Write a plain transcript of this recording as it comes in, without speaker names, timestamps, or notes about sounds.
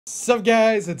Sup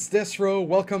guys, it's Desro.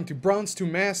 Welcome to Bronze to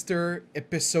Master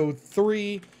episode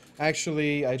 3.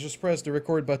 Actually, I just pressed the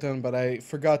record button, but I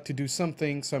forgot to do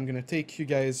something, so I'm gonna take you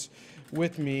guys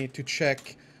with me to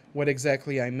check what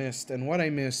exactly I missed. And what I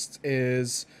missed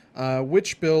is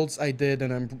which builds I did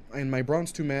in my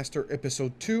Bronze to Master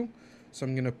episode 2. So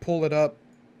I'm gonna pull it up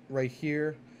right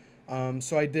here.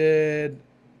 So I did...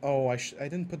 Oh, I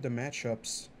didn't put the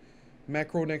matchups.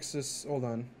 Macro Nexus... Hold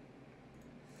on.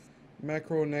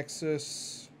 Macro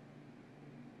Nexus.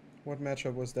 What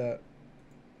matchup was that?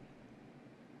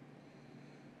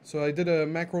 So I did a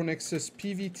Macro Nexus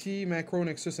PvT, Macro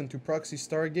Nexus into Proxy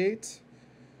Stargate.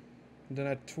 And then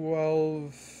at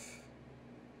 12,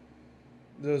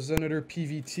 there's another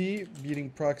PvT beating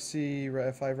Proxy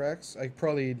 5 racks. I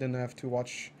probably didn't have to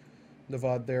watch the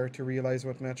VOD there to realize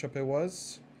what matchup it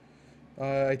was.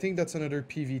 I think that's another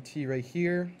PvT right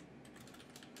here.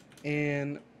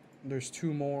 And there's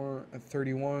two more at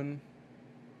 31.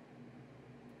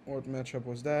 What matchup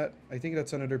was that? I think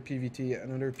that's another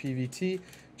PvT.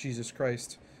 Jesus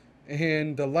Christ.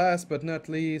 And the last but not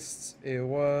least, it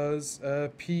was a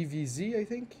PVZ, I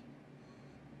think.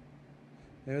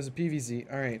 It was a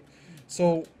PVZ. Alright.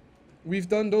 So, we've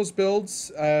done those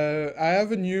builds. I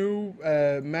have a new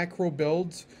macro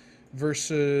build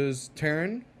versus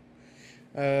Terran.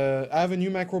 I have a new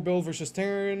macro build versus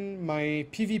Terran. My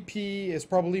PvP is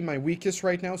probably my weakest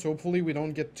right now, so hopefully we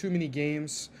don't get too many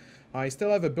games. I still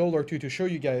have a build or two to show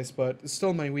you guys, but it's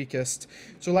still my weakest.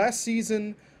 So last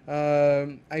season,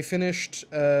 I finished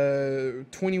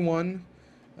 21.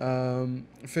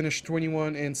 Finished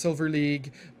 21 in Silver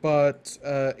League, but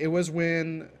it was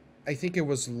when I think it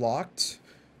was locked.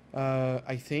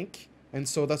 I think. And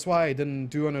so that's why I didn't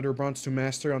do another Bronze to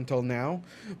Master until now.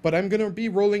 But I'm going to be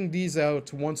rolling these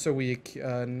out once a week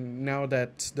now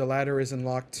that the ladder is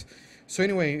unlocked. So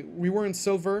anyway, we were in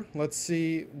Silver. Let's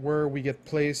see where we get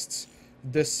placed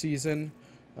this season.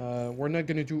 We're not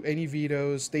going to do any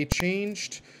vetoes. They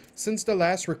changed. Since the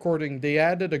last recording, they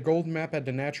added a gold map at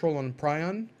the Natural on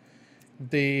Prion.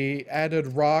 They added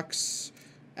rocks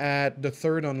at the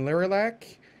 3rd on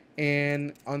Lirilac.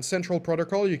 And on Central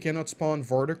Protocol, you cannot spawn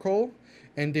vertical.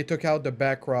 And they took out the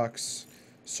back rocks.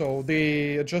 So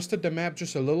they adjusted the map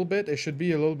just a little bit. It should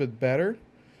be a little bit better.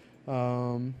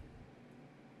 Yeah,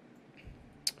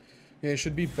 it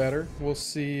should be better. We'll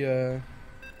see.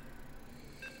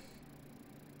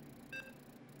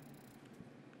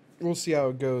 We'll see how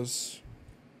it goes.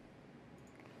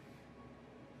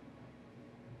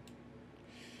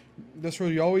 This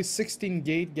road, you always 16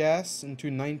 gate gas into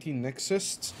 19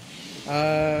 Nexus.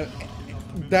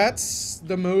 That's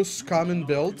the most common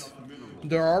build.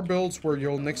 There are builds where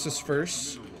you'll Nexus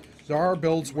first. There are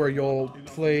builds where you'll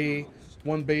play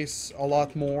one base a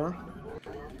lot more.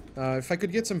 If I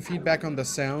could get some feedback on the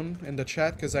sound in the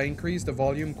chat, because I increased the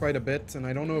volume quite a bit, and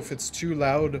I don't know if it's too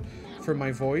loud for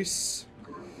my voice.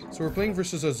 So we're playing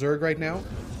versus a Zerg right now.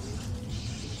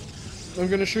 I'm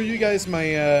going to show you guys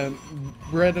my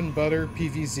bread and butter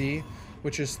PvZ,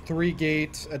 which is 3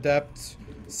 gate Adept,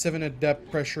 7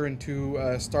 Adept pressure into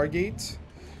Stargate.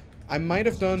 I might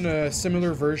have done a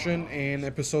similar version in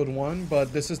episode 1,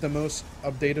 but this is the most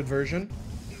updated version.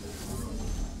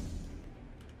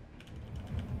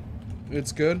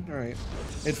 It's good? Alright.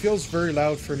 It feels very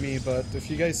loud for me, but if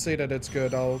you guys say that it's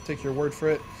good, I'll take your word for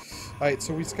it. Alright,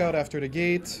 so we scout after the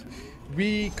gate.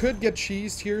 We could get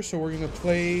cheesed here, so we're going to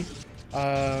play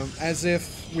as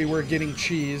if we were getting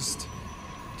cheesed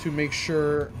to make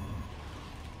sure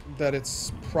that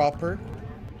it's proper.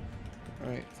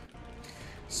 Alright.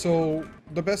 So,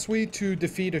 the best way to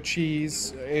defeat a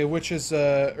cheese, which is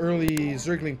early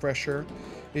Zergling pressure,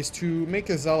 is to make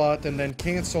a Zealot and then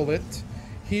cancel it.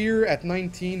 Here at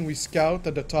 19, we scout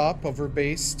at the top of our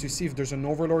base to see if there's an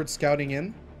Overlord scouting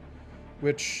in,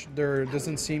 which there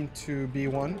doesn't seem to be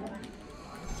one.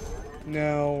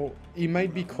 Now, he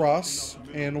might be cross,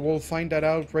 and we'll find that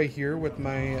out right here with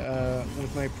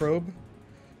my probe.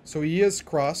 So he is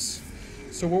cross.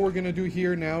 So what we're gonna do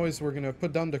here now is we're gonna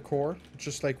put down the core,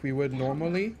 just like we would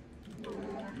normally.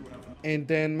 And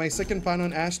then my second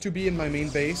pylon has to be in my main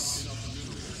base,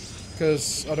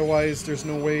 because otherwise there's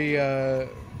no way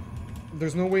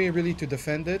really to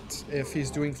defend it if he's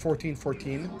doing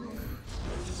 14-14.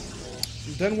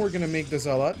 Then we're gonna make the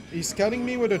Zealot. He's scouting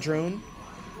me with a drone.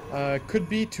 Could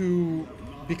be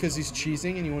because he's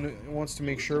cheesing and he wants to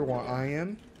make sure what I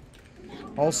am.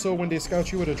 Also, when they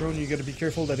scout you with a drone, you gotta be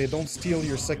careful that they don't steal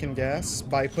your second gas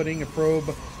by putting a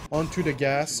probe onto the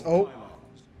gas. Oh,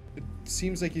 it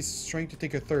seems like he's trying to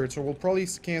take a third, so we'll probably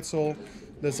cancel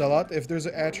the Zealot. If there's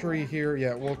an hatchery here,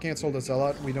 yeah, we'll cancel the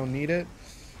Zealot. We don't need it.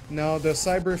 Now the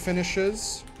Cyber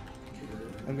finishes.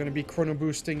 I'm gonna be chrono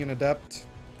boosting an Adept.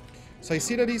 So I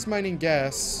see that he's mining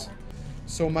gas.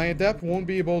 So my Adept won't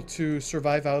be able to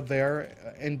survive out there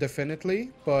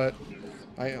indefinitely, but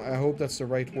I hope that's the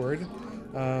right word.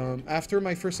 After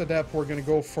my first Adept, we're gonna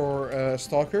go for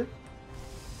Stalker.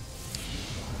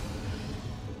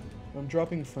 I'm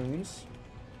dropping frames.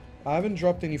 I haven't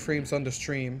dropped any frames on the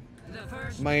stream.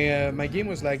 My game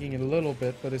was lagging a little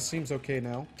bit, but it seems okay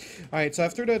now. Alright, so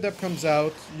after the Adept comes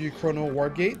out, you chrono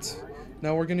Warp Gate.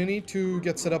 Now we're gonna need to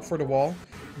get set up for the wall.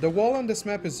 The wall on this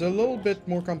map is a little bit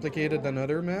more complicated than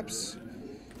other maps.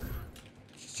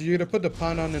 So you're gonna put the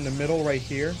pylon in the middle right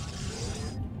here.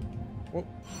 Whoa.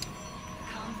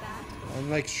 I'm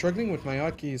like struggling with my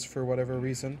hotkeys for whatever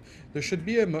reason. There should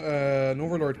be an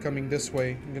Overlord coming this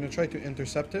way. I'm gonna try to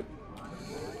intercept it.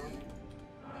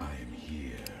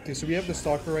 Okay, so we have the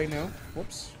Stalker right now.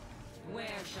 Whoops. Where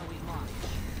shall we march?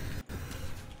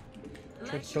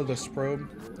 Try to kill this probe.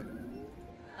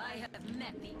 I have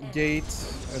met the Gate,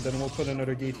 and then we'll put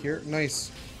another gate here.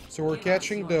 Nice. So we're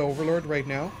catching the Overlord right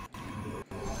now.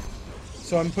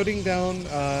 So I'm putting down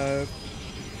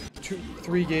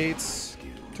 3 gates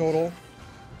total.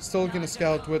 Still gonna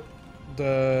scout with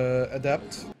the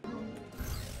Adept.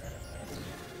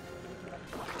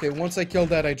 Okay, once I kill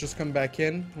that, I just come back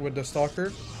in with the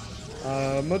Stalker.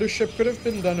 Mothership could have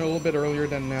been done a little bit earlier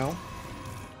than now.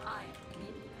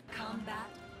 combat.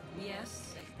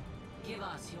 Yes. Give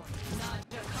us your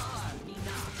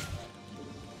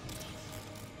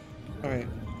Alright.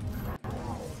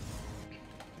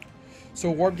 So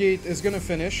Warp Gate is gonna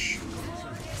finish.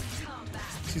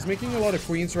 He's making a lot of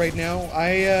queens right now.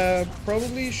 I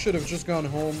probably should have just gone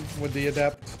home with the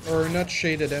Adept, or not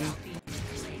shaded in.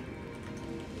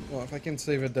 Well, if I can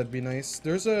save it, that'd be nice.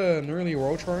 There's an early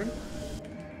Roach Horn.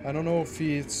 I don't know if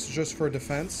it's just for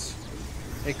defense.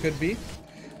 It could be.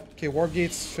 Okay, Warp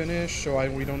Gate's finished, so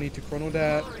we don't need to chrono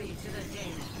that.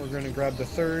 We're gonna grab the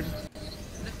third.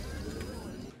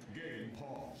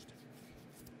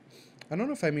 I don't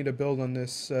know if I made a build on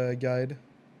this guide.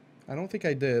 I don't think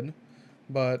I did,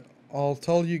 but I'll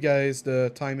tell you guys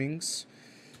the timings.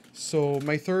 So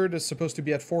my third is supposed to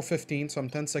be at 4:15, so I'm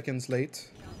 10 seconds late.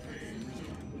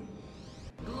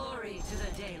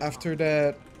 After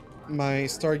that, my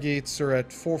Stargates are at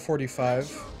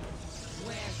 4:45.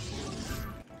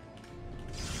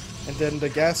 And then the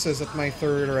gases at my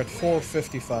third are at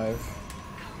 4:55.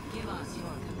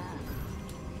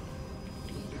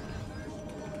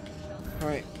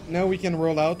 Alright, now we can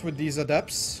roll out with these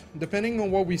Adepts. Depending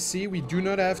on what we see, we do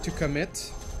not have to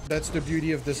commit. That's the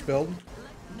beauty of this build.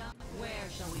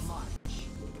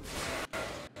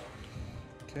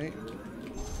 Okay.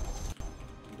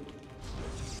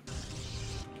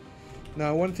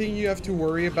 Now, one thing you have to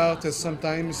worry about is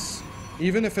sometimes,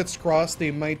 even if it's crossed, they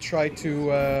might try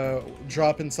to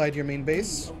drop inside your main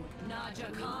base.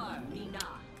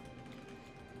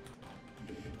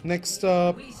 Next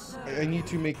up, I need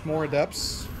to make more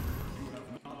Adepts.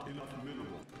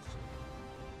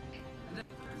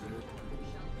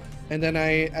 And then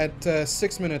at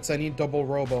 6 minutes, I need double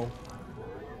Robo.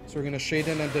 So we're gonna shade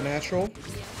in at the natural.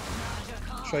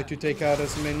 Try to take out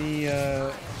as many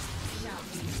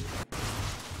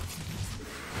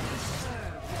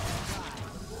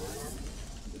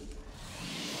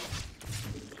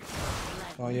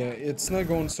oh yeah, it's not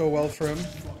going so well for him.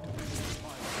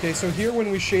 Okay, so here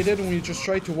when we shaded, we just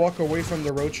try to walk away from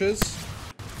the roaches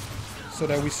so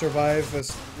that we survive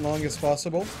as long as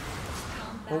possible.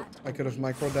 Oh, I could have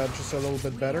microed that just a little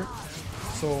bit better.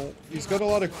 So he's got a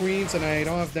lot of queens and I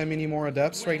don't have that many more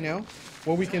Adepts right now.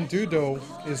 What we can do though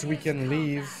is we can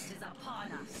leave.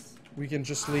 We can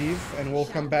just leave and we'll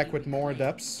come back with more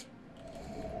Adepts.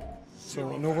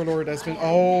 So an Overlord has been...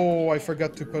 Oh, I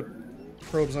forgot to put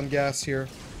probes on gas here.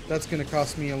 That's gonna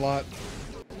cost me a lot.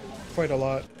 Quite a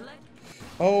lot.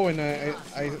 Oh, and I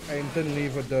didn't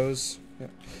leave with those. Yeah.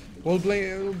 We'll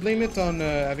blame it on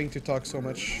having to talk so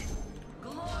much.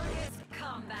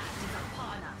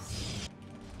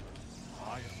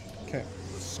 Okay.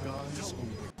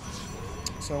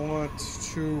 So I want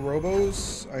 2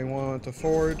 Robos, I want a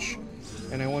Forge,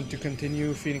 and I want to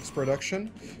continue Phoenix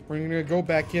production. We're gonna go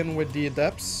back in with the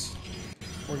Adepts.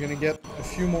 We're gonna get a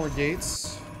few more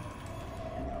gates.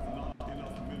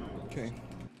 Okay.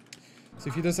 So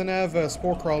if he doesn't have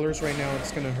Spore Crawlers right now,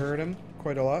 it's gonna hurt him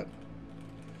quite a lot.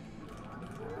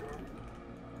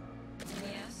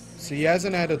 So he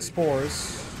hasn't added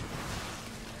Spores.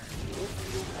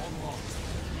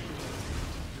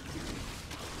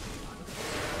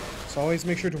 So always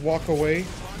make sure to walk away.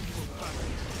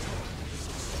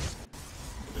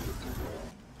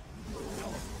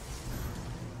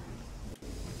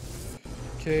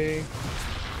 Okay.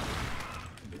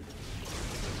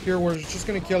 Here we're just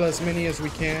gonna kill as many as we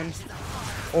can.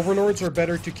 Overlords are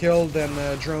better to kill than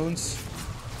drones.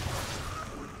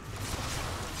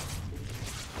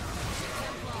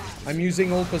 I'm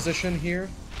using old position here.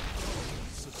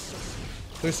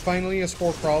 There's finally a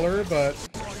spore crawler, but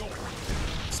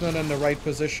it's not in the right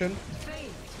position.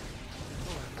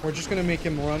 We're just gonna make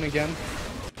him run again.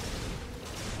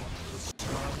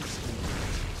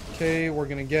 Okay, we're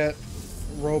gonna get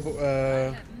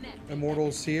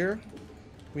Immortals here.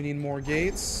 We need more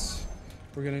gates.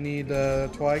 We're gonna need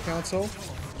Twilight Council.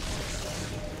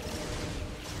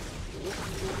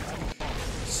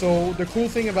 So the cool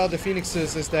thing about the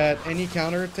Phoenixes is that any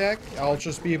counterattack, I'll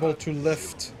just be able to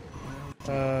lift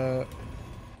the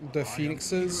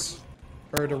Phoenixes,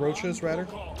 or the Roaches rather.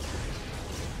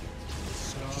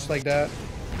 Just like that.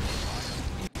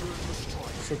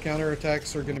 So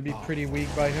counterattacks are gonna be pretty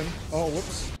weak by him. Oh,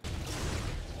 whoops.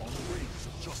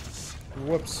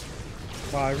 Whoops.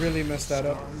 Wow, I really messed that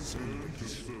up.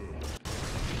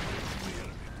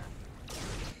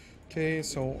 Okay,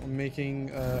 so I'm making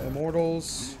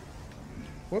Immortals.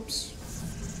 Whoops.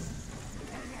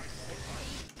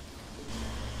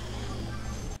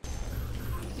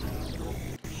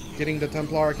 Getting the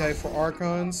Templar Archive for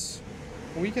Archons.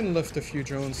 We can lift a few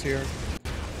drones here.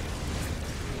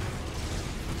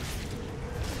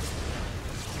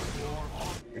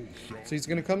 So he's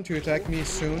gonna come to attack me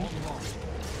soon.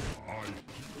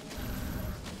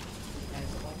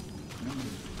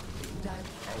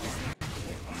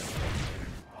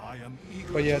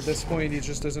 But yeah, at this point he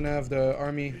just doesn't have the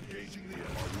army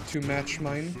to match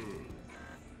mine.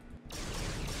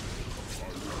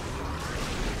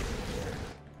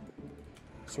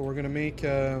 So we're gonna make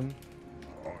oh,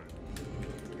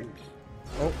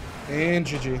 and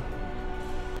GG.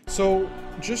 So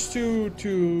just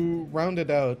to round it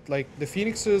out, like the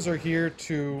Phoenixes are here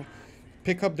to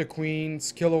pick up the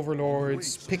queens, kill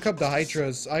overlords, pick up the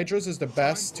Hydras. Hydras is the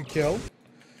best to kill.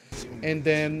 And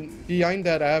then behind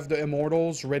that I have the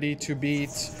Immortals ready to beat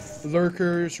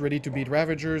Lurkers, ready to beat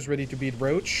Ravagers, ready to beat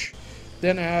Roach.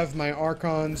 Then I have my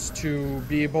Archons to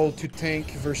be able to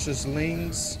tank versus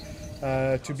Lings,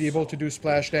 to be able to do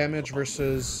splash damage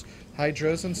versus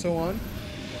Hydras and so on.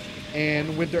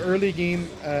 And with the early game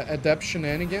Adept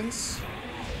shenanigans,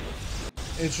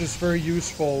 it's just very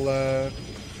useful. The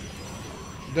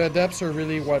Adepts are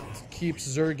really what keeps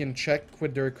Zerg in check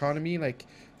with their economy. Like,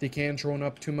 they can't drone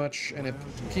up too much and it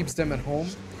keeps them at home.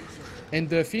 And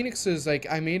the Phoenixes, like,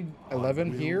 I made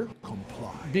 11 here.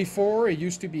 Before it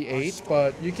used to be 8,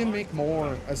 but you can make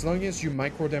more as long as you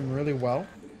micro them really well.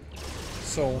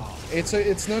 So it's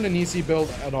not an easy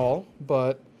build at all,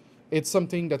 but it's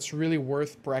something that's really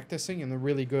worth practicing and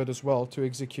really good as well to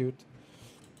execute.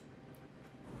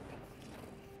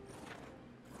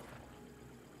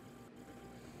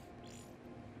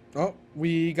 Oh,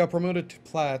 we got promoted to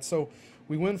Plat, so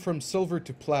we went from Silver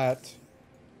to Plat.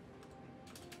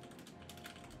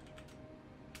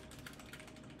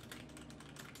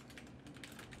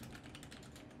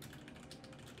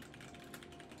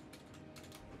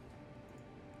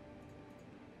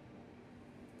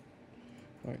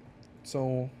 Alright,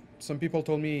 so some people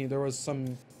told me there was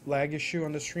some lag issue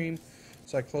on the stream,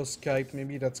 so I closed Skype.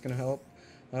 Maybe that's gonna help.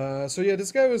 So yeah,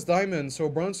 this guy was Diamond, so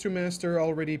Bronze 2 Master,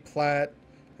 already Plat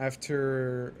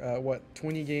after what,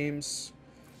 20 games,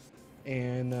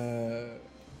 and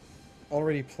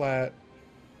already Plat.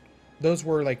 Those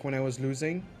were like when I was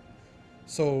losing.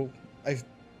 So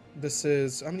this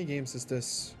is, how many games is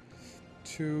this?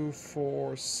 2,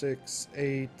 4, 6,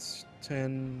 8,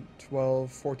 10,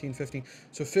 12, 14, 15.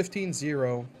 So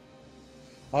 15-0.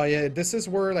 Oh yeah, this is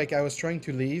where like I was trying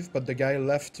to leave, but the guy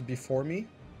left before me.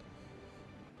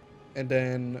 And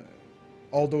then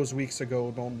all those weeks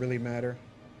ago don't really matter.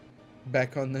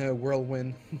 Back on the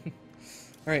whirlwind.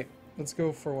 Alright, let's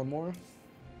go for one more.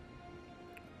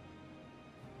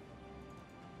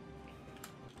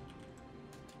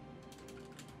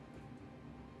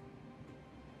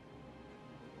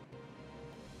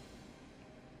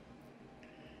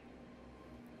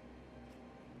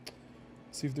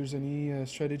 See if there's any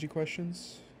strategy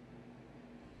questions.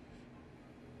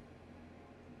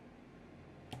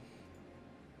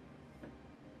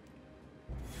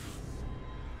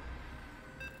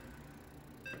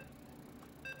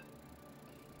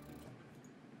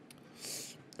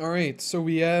 Alright, so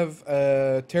we have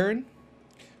Terran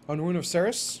on Rune of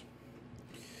Ceres.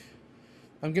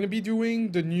 I'm going to be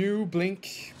doing the new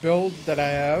Blink build that I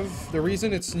have. The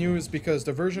reason it's new is because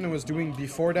the version I was doing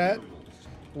before that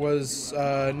was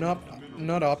not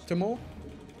optimal.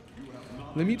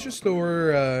 Let me just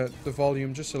lower the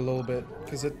volume just a little bit,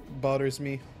 because it bothers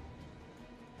me.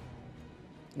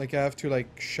 Like I have to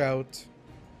like shout.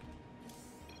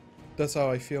 That's how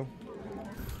I feel.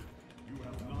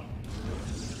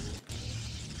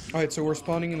 Alright, so we're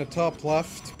spawning in the top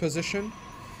left position.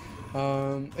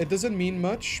 It doesn't mean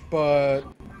much, but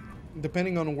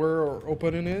depending on where our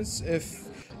opponent is,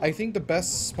 I think the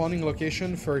best spawning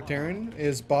location for Terran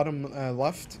is bottom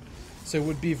left. So it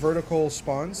would be vertical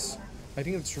spawns. I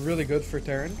think it's really good for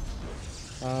Terran.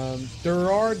 There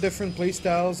are different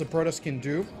playstyles a Protoss can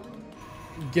do,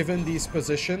 given these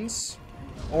positions.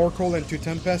 Oracle into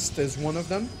Tempest is one of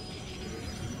them.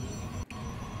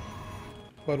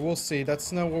 But we'll see.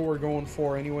 That's not what we're going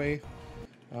for anyway.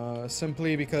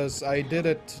 Simply because I did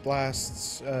it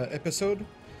last episode.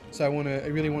 So I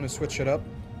really want to switch it up.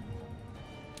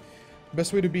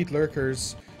 Best way to beat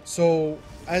lurkers. So,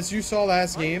 as you saw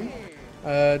last game,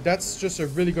 that's just a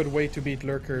really good way to beat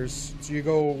lurkers. So you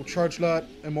go Charge Lot,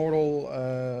 Immortal,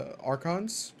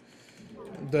 Archons.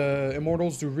 The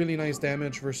Immortals do really nice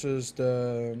damage versus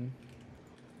the...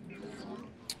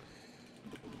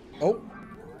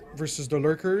 versus the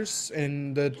lurkers,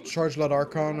 and the Charge Lot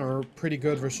Archon are pretty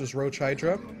good versus Roach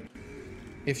Hydra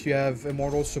if you have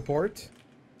Immortal support.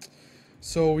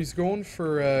 So he's going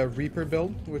for a Reaper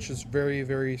build, which is very,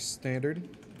 very standard.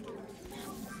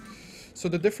 So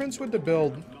the difference with the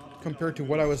build compared to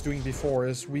what I was doing before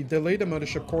is we delay the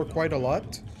Mothership Core quite a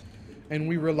lot, and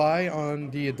we rely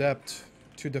on the Adept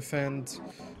to defend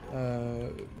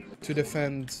the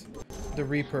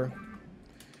Reaper.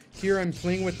 Here I'm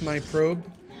playing with my probe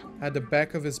at the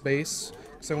back of his base,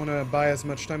 because I want to buy as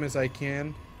much time as I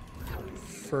can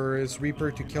for his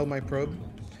Reaper to kill my probe.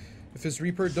 If his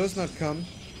Reaper does not come,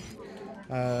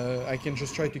 I can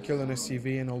just try to kill an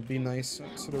SCV and it'll be nice.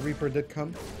 So the Reaper did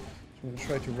come. So I'm going to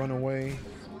try to run away.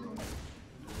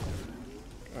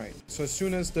 Alright, so as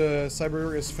soon as the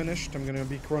Cyber is finished, I'm going to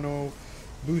be chrono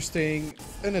boosting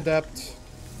an Adept.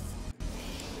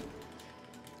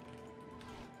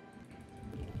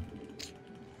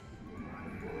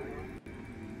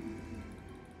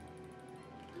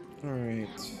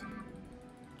 Alright.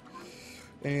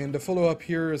 And the follow-up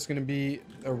here is going to be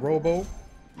a Robo.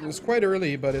 It's quite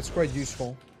early, but it's quite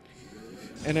useful.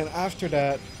 And then after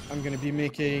that, I'm going to be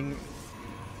making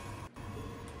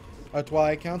a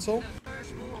Twilight Council.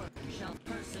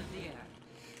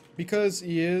 Because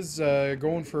he is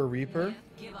going for a Reaper.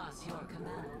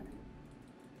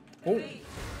 Oh.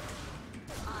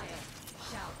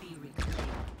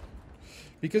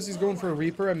 Because he's going for a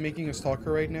Reaper, I'm making a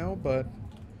Stalker right now, but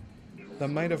that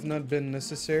might have not been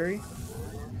necessary.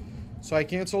 So I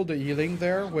canceled the healing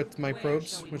there with my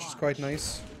probes, which is quite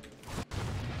nice.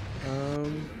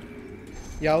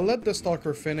 Yeah, I'll let the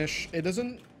Stalker finish. It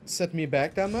doesn't set me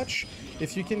back that much.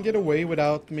 If you can get away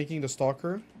without making the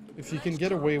Stalker, if you can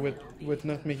get away with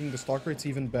not making the Stalker, it's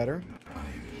even better.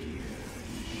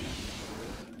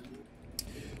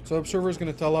 So Observer is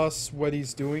going to tell us what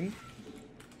he's doing.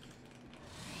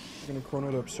 I'm going to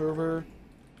chrono the Observer.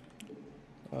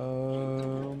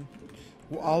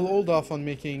 I'll hold off on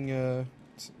making a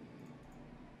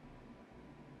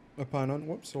Panon.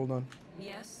 Whoops, hold on.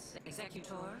 Yes,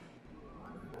 Executor.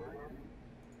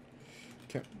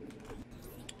 Okay.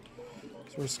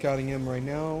 So we're scouting him right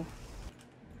now.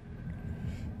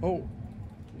 Oh.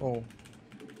 Oh.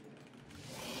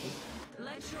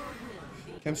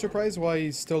 Okay, I'm surprised why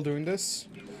he's still doing this.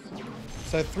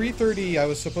 So at 3:30 I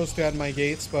was supposed to add my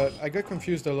gates, but I got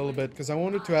confused a little bit because I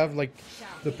wanted to have like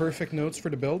the perfect nodes for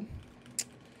the build.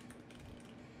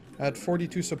 At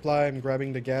 42 supply, I'm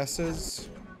grabbing the gases.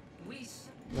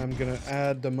 I'm gonna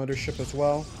add the mothership as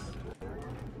well.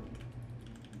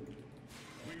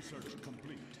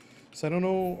 So I don't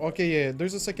know. Okay, yeah,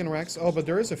 there's a second Rax. Oh, but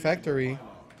there is a factory.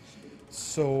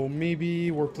 So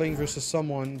maybe we're playing versus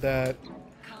someone that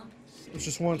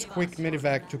just wants quick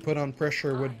medivac to put on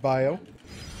pressure with bio.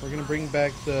 We're gonna bring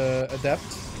back the Adept.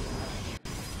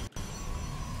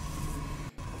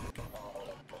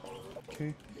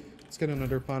 Okay, let's get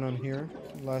another Panon here.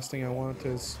 Last thing I want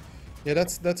is, yeah,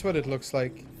 that's what it looks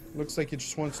like. Looks like it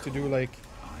just wants to do like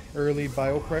early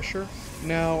bio pressure.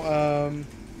 Now,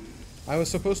 I was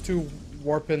supposed to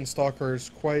warp in Stalkers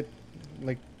quite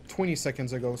like 20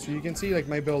 seconds ago, so you can see like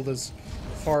my build is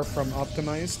far from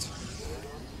optimized.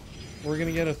 We're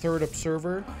gonna get a third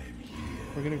Observer.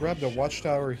 We're gonna grab the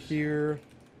Watchtower here,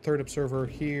 third Observer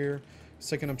here,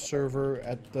 second Observer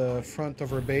at the front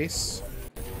of our base.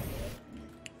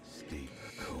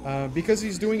 Because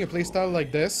he's doing a playstyle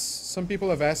like this, some people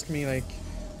have asked me like,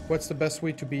 what's the best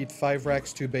way to beat 5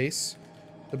 racks to base?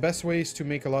 The best way is to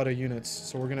make a lot of units.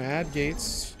 So we're gonna add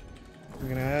gates, we're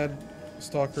gonna add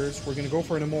Stalkers, we're gonna go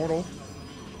for an Immortal.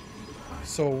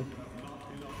 So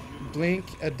Blink,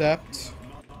 Adept,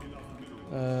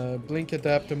 Blink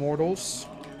Adept Immortals.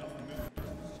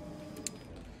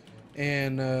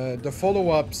 And the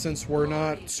follow-up, since we're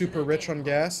not super rich on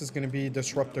gas, is going to be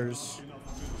disruptors.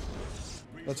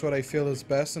 That's what I feel is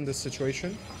best in this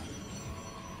situation.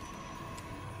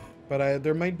 But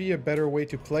there might be a better way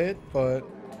to play it, but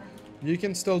you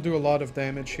can still do a lot of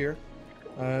damage here.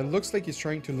 It looks like he's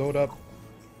trying to load up.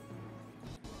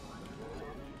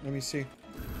 Let me see.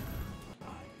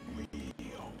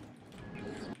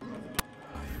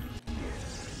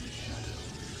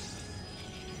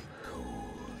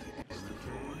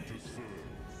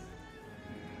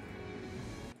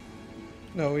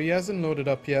 No, he hasn't loaded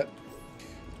up yet.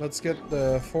 Let's get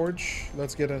the Forge.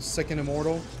 Let's get a second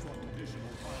Immortal.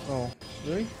 Oh,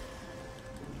 really?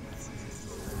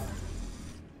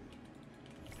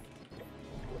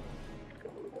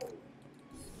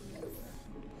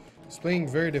 He's playing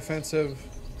very defensive.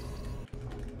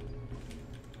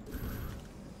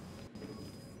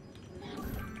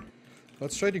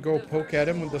 Let's try to go poke at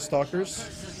him with the Stalkers.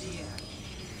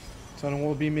 So then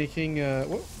we'll be making...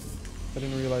 whoop. I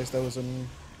didn't realize that was in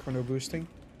chrono boosting.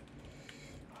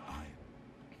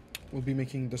 We'll be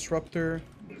making Disruptor.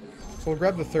 So we'll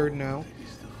grab the third now.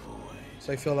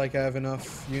 So I feel like I have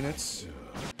enough units.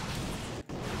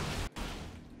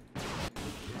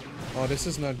 Oh, this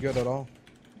is not good at all.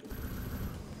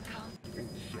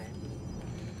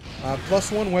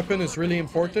 +1 weapon is really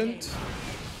important.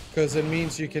 Because it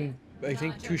means you can, I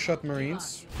think, 2-shot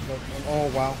Marines. But, oh,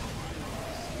 wow.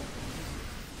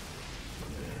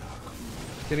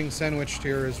 Getting sandwiched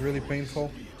here is really painful.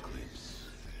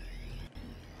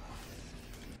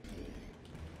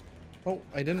 Oh,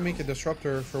 I didn't make a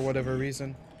disruptor for whatever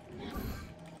reason.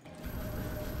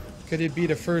 Could it be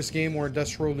the first game where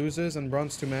Desrow loses and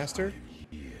Bronze to Master?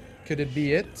 Could it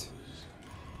be it?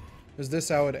 Is this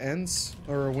how it ends?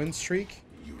 Or a win streak?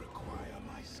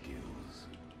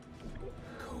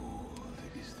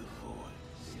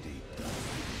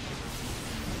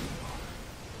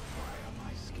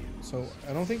 So,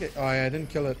 I don't think oh, I didn't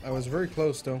kill it. I was very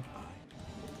close, though.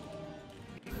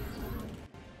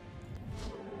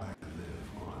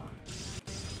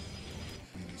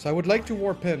 So, I would like to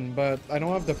warp in, but I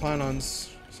don't have the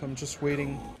pylons, so I'm just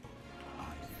waiting.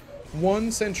 1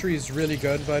 sentry is really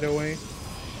good, by the way,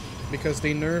 because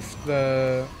they nerfed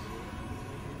the...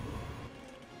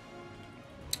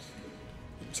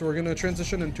 So, we're gonna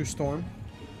transition into Storm.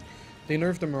 They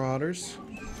nerfed the Marauders.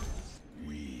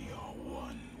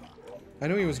 I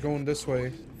know he was going this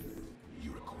way.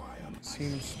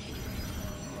 Seems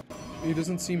he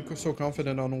doesn't seem so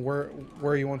confident on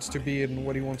where he wants to be and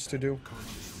what he wants to do.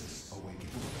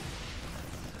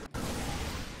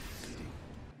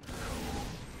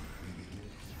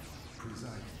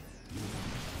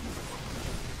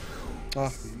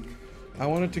 Ah, I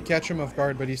wanted to catch him off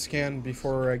guard, but he scanned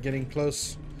before getting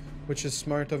close, which is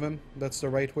smart of him. That's the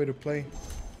right way to play.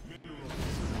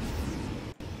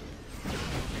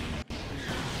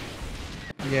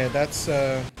 Yeah, that's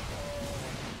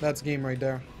game right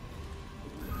there.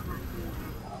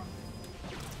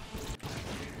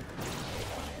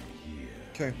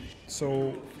 Okay,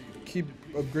 so keep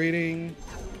upgrading.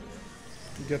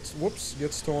 Get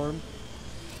Storm.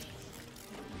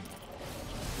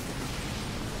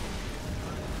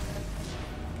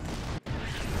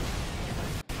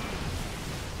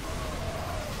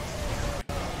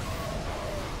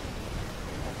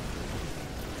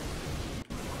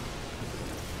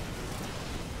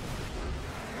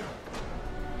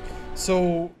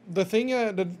 So the thing,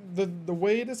 the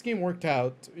way this game worked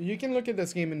out, you can look at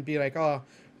this game and be like, "Ah,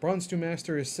 Bronze to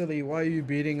Master is silly. Why are you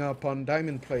beating up on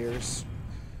Diamond players?"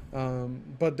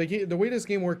 But the way this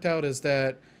game worked out is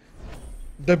that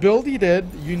the build he did,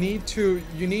 you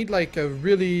need like a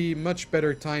really much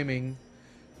better timing.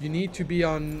 You need to be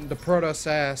on the Protoss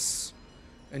ass,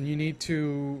 and you need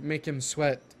to make him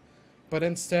sweat. But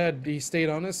instead, he stayed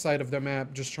on his side of the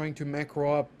map, just trying to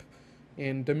macro up.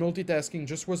 And the multitasking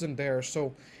just wasn't there.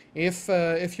 So if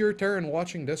you're Terran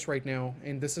watching this right now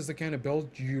and this is the kind of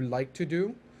build you like to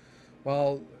do,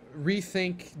 well,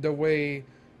 rethink the way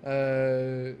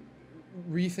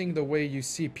you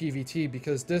see PvT,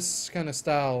 because this kind of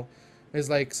style is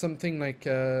like something like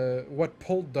what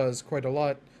Pult does quite a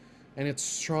lot, and it's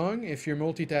strong if your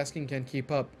multitasking can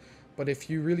keep up. But if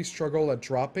you really struggle at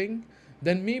dropping,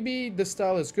 then maybe the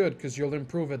style is good because you'll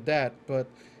improve at that. But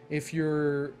if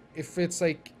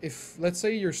let's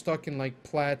say you're stuck in like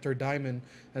Plat or Diamond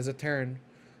as a Terran,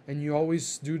 and you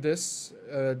always do this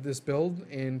build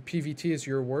and PvT is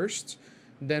your worst,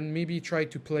 then maybe try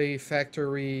to play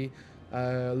Factory,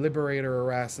 Liberator, or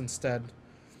Harass instead.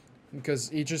 because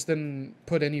he just didn't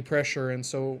put any pressure, and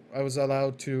so I was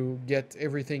allowed to get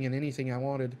everything and anything I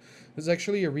wanted. There's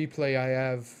actually a replay I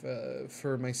have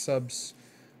for my subs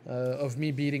of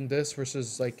me beating this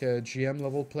versus like a GM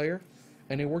level player,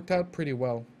 and it worked out pretty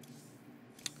well.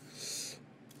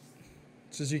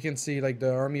 So as you can see, like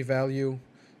the army value,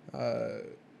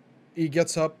 he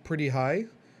gets up pretty high,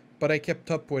 but I kept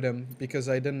up with him because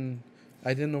I didn't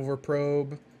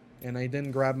overprobe, and I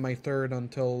didn't grab my third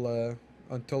until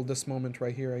this moment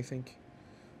right here, I think.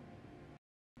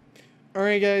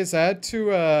 Alright guys, I had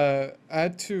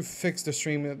to fix the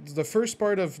stream. The first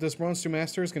part of this Bronze 2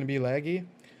 Master is going to be laggy,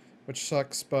 which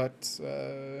sucks, but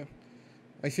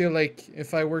I feel like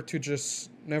if I were to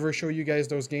just never show you guys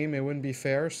those games, it wouldn't be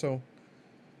fair, so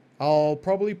I'll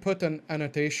probably put an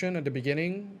annotation at the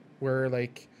beginning where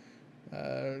like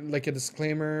a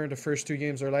disclaimer, the first 2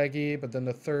 games are laggy, but then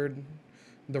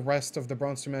the rest of the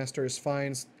Bronze 2 Master is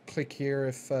fine. Click here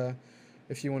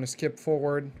if you want to skip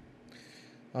forward.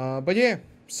 But yeah,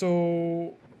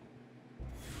 so...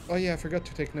 Oh yeah, I forgot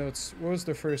to take notes. What was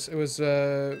the first? It was...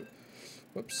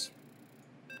 Whoops.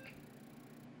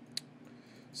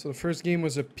 So the first game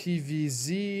was a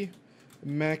PvZ,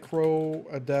 Macro,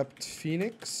 Adept,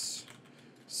 Phoenix.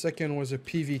 Second was a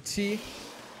PvT.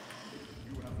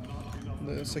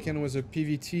 The second was a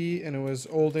PvT, and it was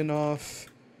old enough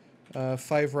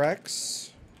 5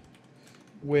 racks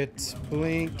with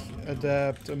Blink,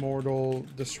 Adept, Immortal,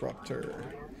 Disruptor.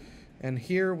 And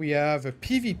here we have a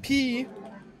PvP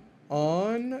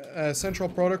on Central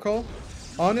Protocol.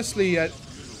 Honestly, it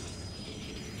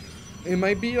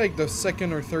might be like the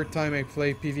second or third time I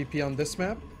play PvP on this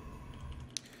map.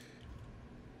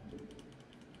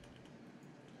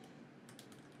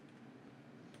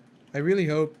 I really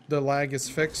hope the lag is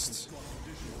fixed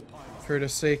for the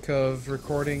sake of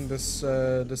recording this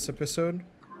this episode.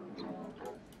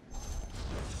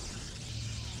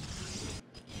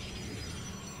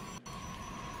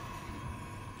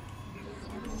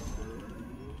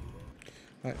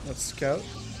 Alright, let's scout.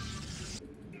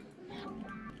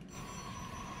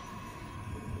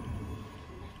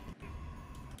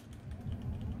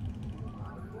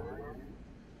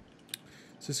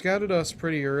 So scouted us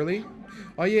pretty early.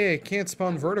 Oh yeah, it can't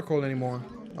spawn vertical anymore.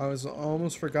 I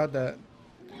almost forgot that.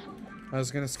 I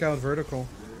was gonna scout vertical.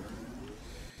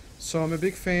 So I'm a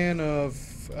big fan of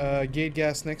Gate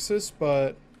Gas Nexus,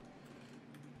 but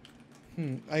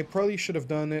I probably should have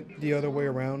done it the other way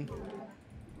around.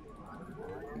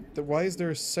 Why is there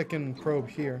a second probe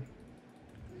here?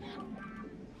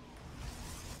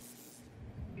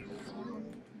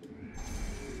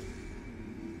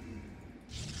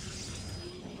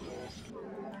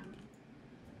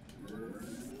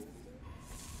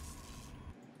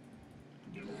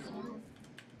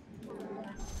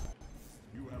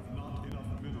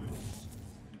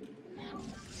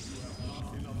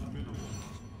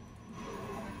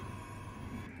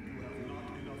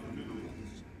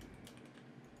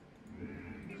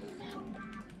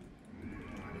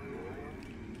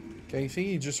 Okay, I think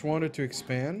he just wanted to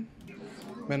expand.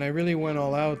 Man, I really went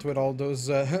all out with all those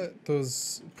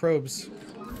those probes.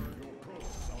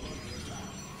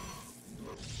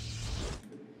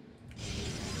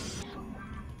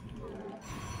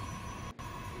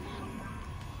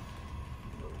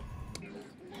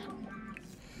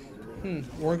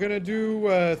 We're gonna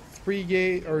do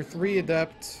 3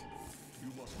 Adept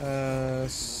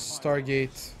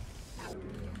Stargate.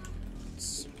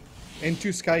 And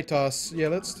 2 Sky Toss. Yeah,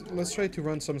 let's try to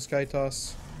run some Sky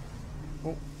Toss.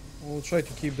 Oh, we'll try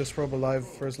to keep this probe alive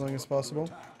for as long as possible.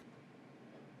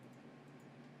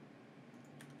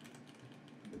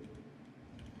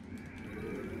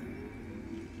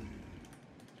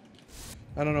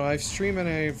 I don't know, I've streamed and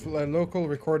I've local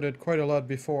recorded quite a lot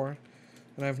before,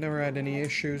 and I've never had any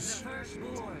issues.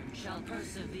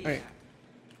 Alright,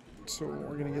 so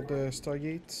we're gonna get the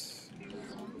Stargate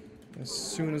as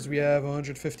soon as we have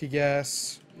 150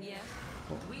 gas.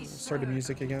 Oh, we'll start the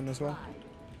music again as well.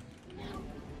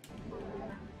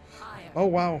 Oh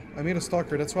wow, I made a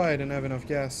stalker, that's why I didn't have enough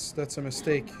gas. That's a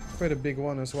mistake. Quite a big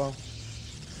one as well.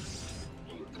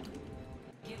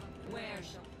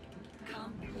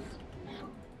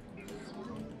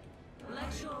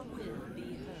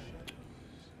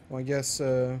 Well, I guess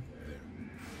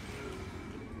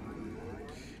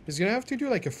he's gonna have to do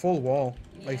like a full wall,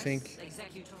 I think.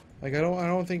 Like I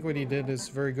don't think what he did is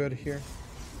very good here.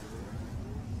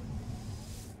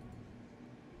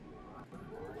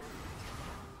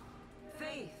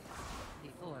 Faith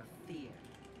before fear.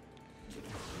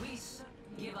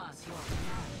 Give us your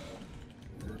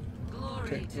glory.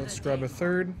 Okay, let's grab a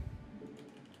third.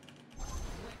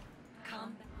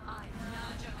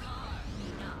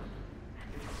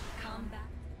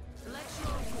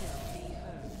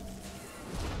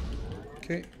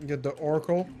 Okay, get the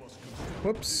Oracle.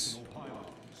 Whoops.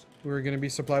 We were gonna be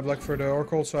supply block for the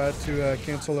Oracle, so I had to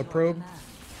cancel a probe.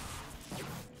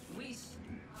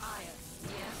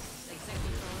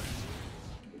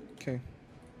 Okay.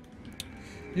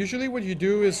 Usually what you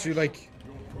do is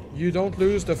you don't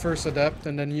lose the first Adept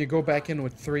and then you go back in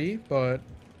with 3, but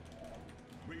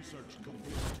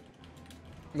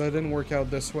that didn't work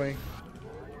out this way.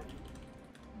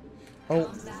 Oh,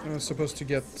 I was supposed to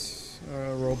get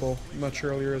Robo much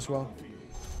earlier as well.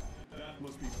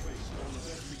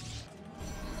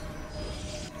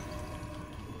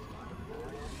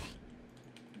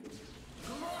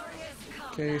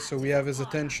 Okay, so we have his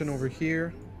attention over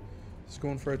here. He's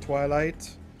going for a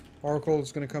Twilight. Oracle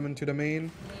is going to come into the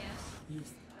main.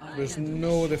 There's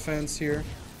no defense here.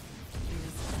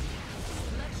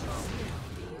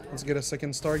 Let's get a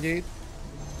second Stargate.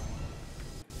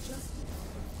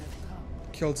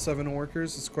 Killed 7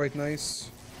 workers. It's quite nice.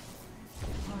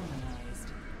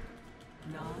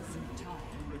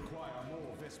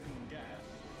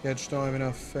 Yeah, just don't have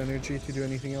enough energy to do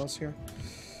anything else here.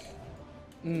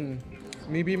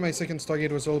 Maybe my second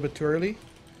Stargate was a little bit too early,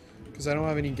 because I don't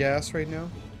have any gas right now.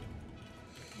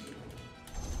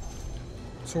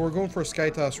 So we're going for a Sky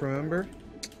Toss, remember?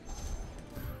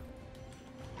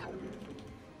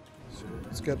 So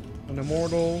let's get an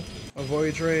Immortal, a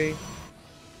Voidray.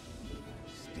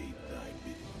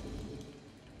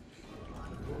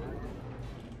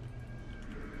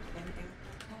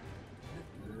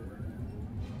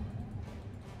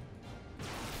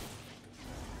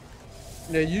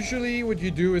 Yeah, usually what you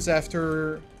do is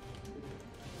after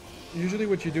 8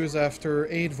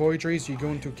 Voidrays you go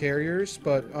into carriers,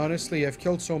 but honestly I've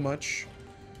killed so much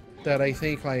that I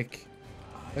think like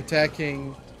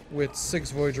attacking with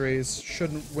 6 Voidrays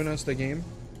shouldn't win us the game.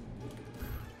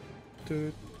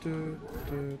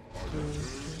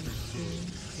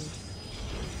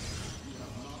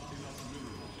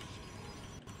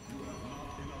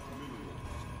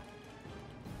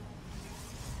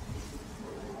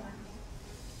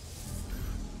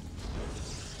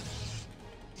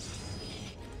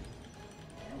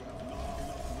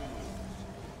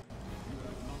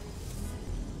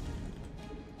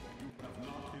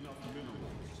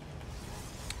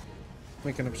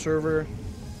 Make an observer.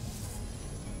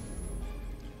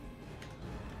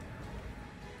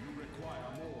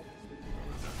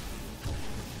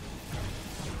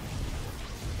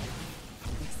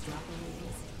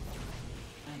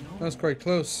 That's quite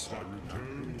close.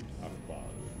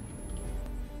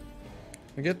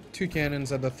 I get 2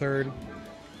 cannons at the 3rd.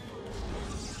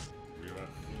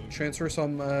 Transfer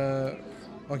some,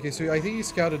 okay, so I think he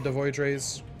scouted the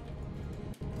Voidrays.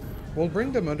 We'll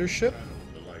bring the Mothership.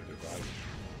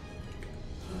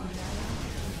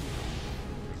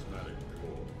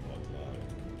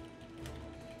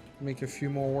 Make a few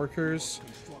more workers.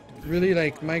 Really,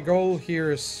 like, my goal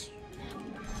here is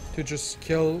to just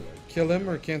kill him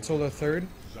or cancel the 3rd,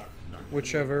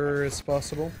 whichever is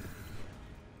possible.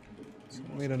 So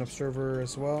made an observer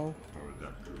as well.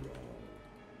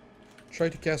 Try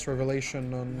to cast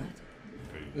Revelation on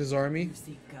his army.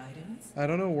 I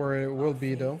don't know where it will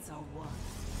be though.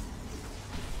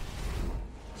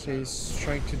 So he's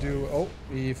trying to do. Oh,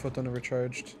 he photon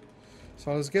overcharged.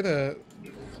 So let's get a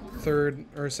 3rd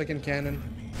or 2nd cannon.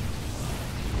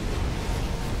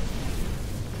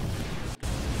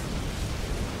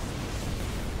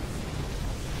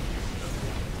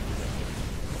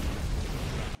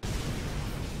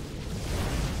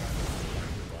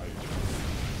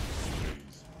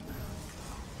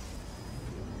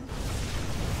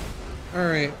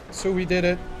 Alright, so we did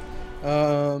it.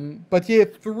 But yeah,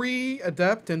 3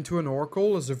 Adept into an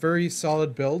Oracle is a very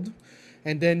solid build.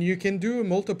 And then you can do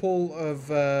multiple of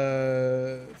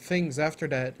things after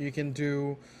that. You can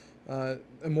do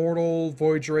Immortal,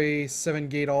 Voidray, 7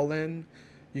 gate all-in.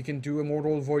 You can do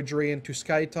Immortal, Voidray into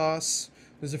Sky Toss.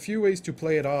 There's a few ways to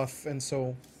play it off, and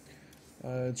so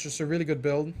it's just a really good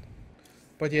build.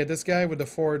 But yeah, this guy with the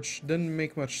Forge didn't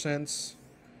make much sense.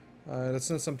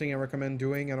 That's not something I recommend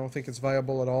doing. I don't think it's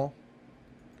viable at all.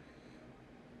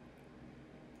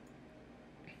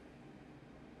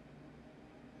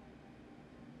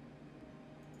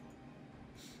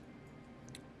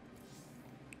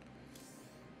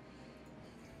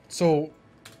 So,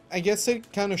 I guess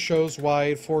it kind of shows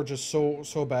why Forge is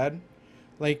so bad.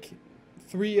 Like,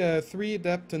 3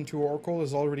 Adept into Oracle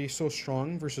is already so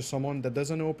strong versus someone that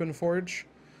doesn't open Forge.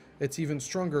 It's even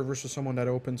stronger versus someone that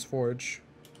opens Forge.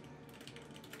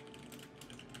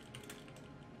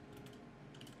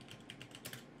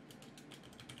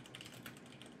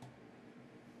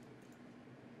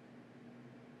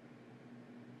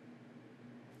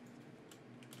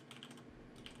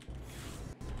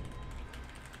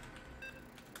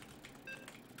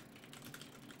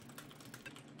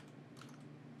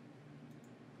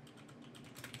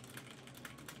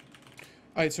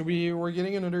 Alright, so we're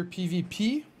getting another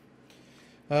PvP.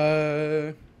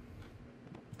 I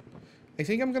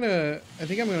think I'm gonna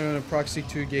proxy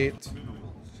 2 gate.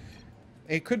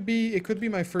 It could be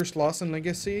my first loss in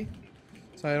Legacy.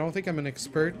 So I don't think I'm an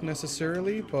expert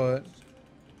necessarily, but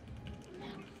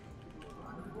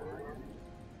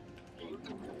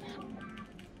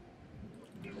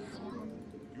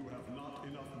You have not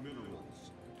enough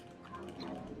minerals.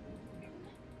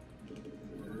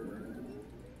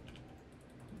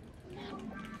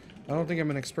 I don't think I'm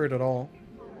an expert at all.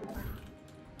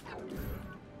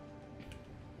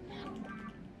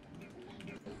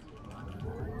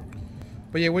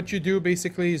 But yeah, what you do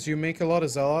basically is you make a lot of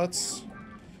zealots,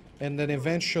 and then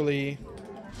eventually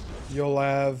you'll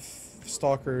have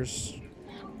stalkers.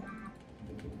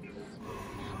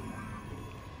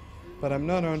 But I'm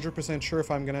not 100% sure if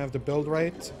I'm gonna have the build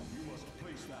right. You must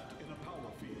place that in a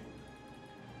power field.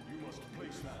 You must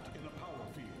place that in a power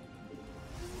field.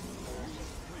 You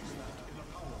must place that in a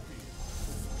power field.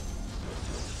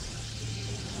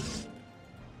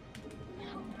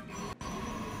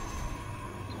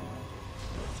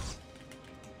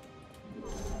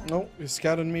 No, he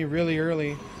scouted me really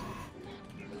early.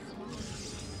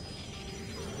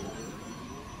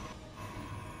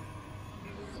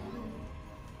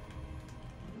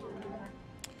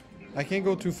 I can't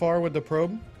go too far with the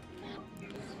probe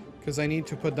because I need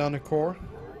to put down a core.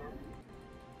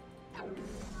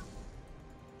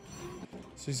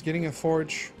 So he's getting a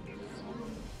forge.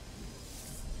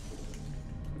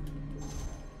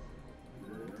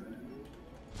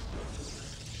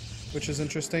 Which is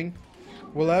interesting.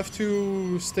 We'll have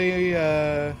to stay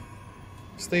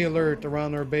alert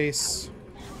around our base.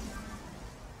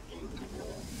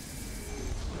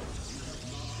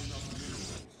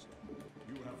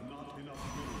 You have not enough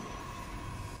minerals.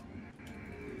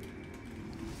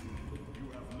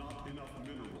 You have not enough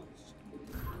minerals.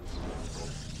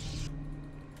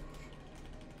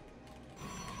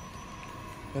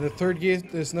 And the third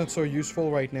gate is not so useful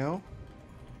right now,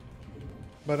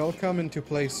 but it'll come into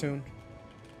play soon.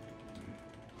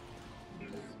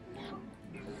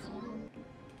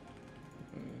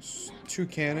 There's 2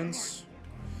 cannons,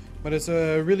 but it's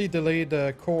a really delayed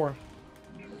core.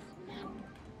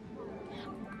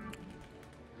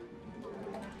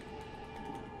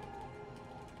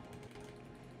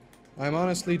 I'm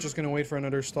honestly just gonna wait for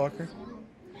another stalker.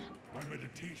 My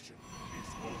meditation is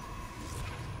over.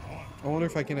 I wonder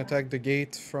if I can attack the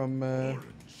gate from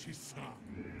She sang.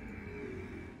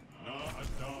 Now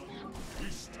Adept, we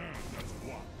stand as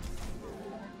one.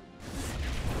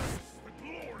 The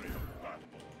glory of battle.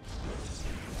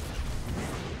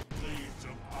 Blades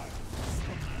of iron.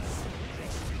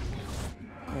 Justice.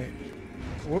 Wait.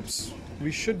 Whoops.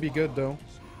 We should be good though.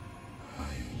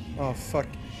 Oh fuck.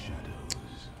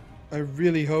 I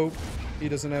really hope he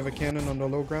doesn't have a cannon on the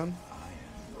low ground.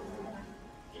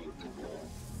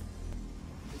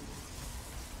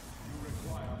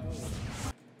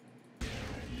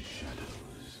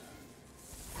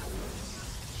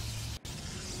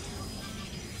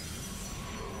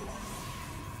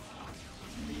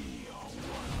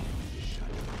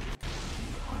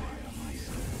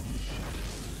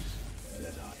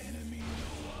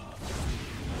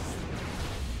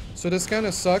 So this kind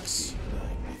of sucks.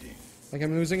 Like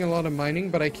I'm losing a lot of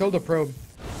mining, but I killed a probe.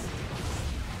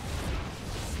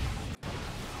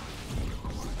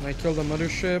 And I killed a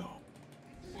mothership.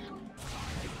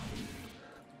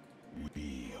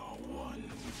 We are one.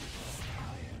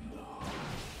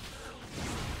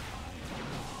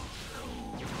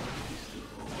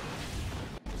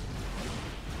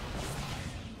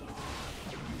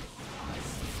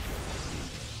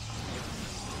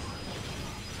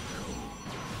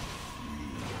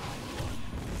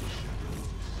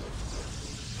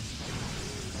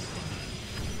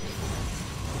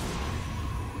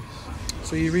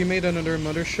 So he remade another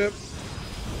mothership.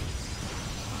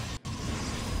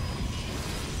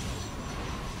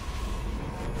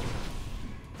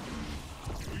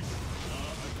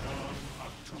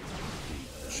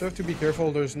 Just have to be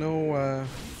careful, there's no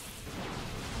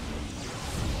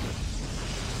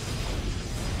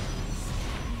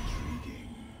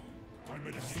My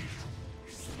meditation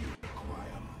is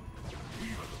requirement. We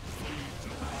are the blades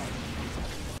of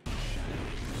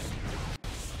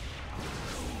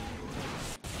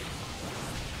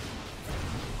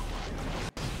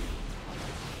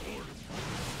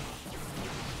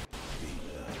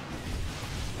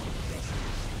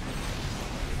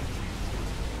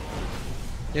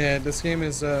Yeah, this game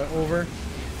is over.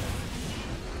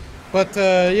 But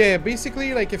yeah,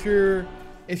 basically, like if you're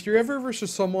ever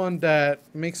versus someone that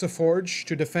makes a forge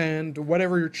to defend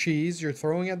whatever cheese you're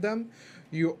throwing at them,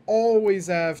 you always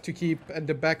have to keep at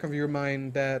the back of your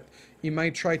mind that he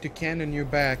might try to cannon you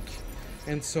back.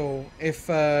 And so if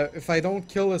I don't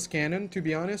kill his cannon, to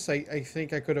be honest, I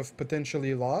think I could have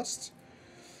potentially lost.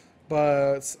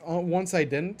 But once I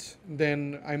didn't,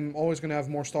 then I'm always going to have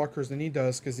more stalkers than he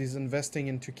does, because he's investing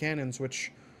into cannons,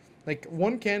 which, like,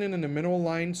 one cannon in the middle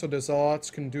line so the zealots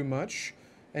can do much,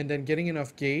 and then getting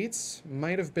enough gates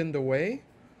might have been the way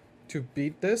to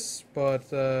beat this.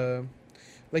 But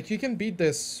like, you can beat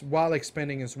this while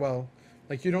expanding as well.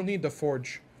 Like, you don't need the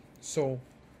forge. So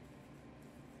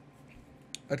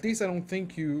at least I don't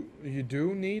think you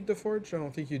do need the forge. I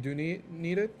don't think you do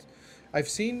need it. I've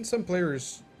seen some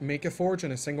players make a forge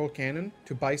and a single cannon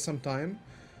to buy some time,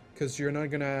 because you're not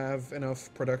gonna have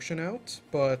enough production out.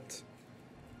 But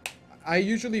I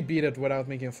usually beat it without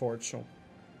making a forge, so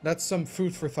that's some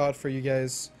food for thought for you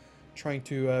guys trying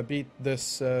to beat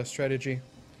this strategy.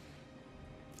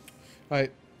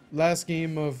 Alright, last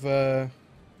game of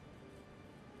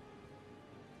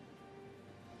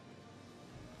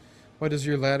why does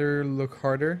your ladder look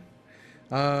harder?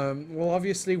 Well,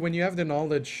 obviously, when you have the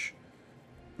knowledge,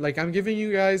 like, I'm giving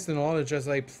you guys the knowledge as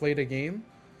I play the game,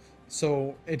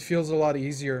 so it feels a lot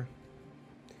easier.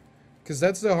 Because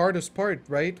that's the hardest part,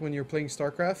 right, when you're playing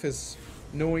Starcraft, is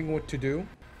knowing what to do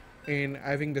and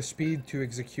having the speed to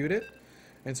execute it.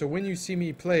 And so when you see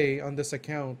me play on this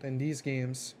account and these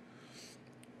games,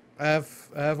 I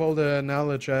have all the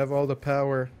knowledge, I have all the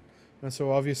power, and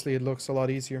so obviously it looks a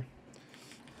lot easier.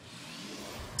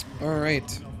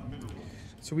 Alright,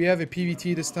 so we have a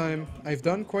PvT this time. I've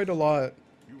done quite a lot.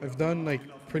 I've done, like,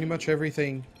 pretty much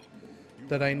everything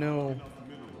that I know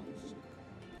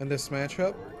in this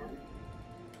matchup.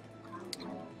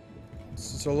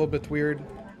 It's a little bit weird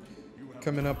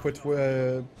coming up with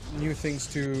new things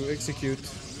to execute.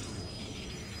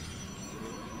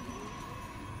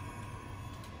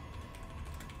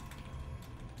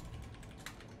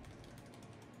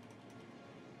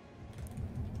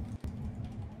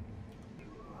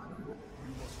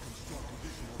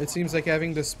 It seems like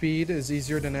having the speed is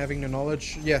easier than having the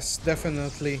knowledge. Yes,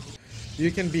 definitely.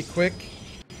 You can be quick.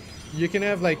 You can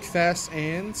have, like, fast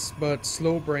hands but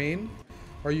slow brain.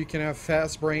 Or you can have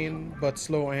fast brain but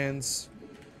slow hands.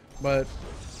 But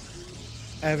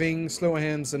having slow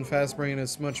hands and fast brain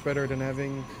is much better than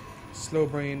having slow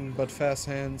brain but fast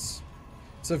hands.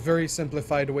 It's a very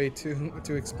simplified way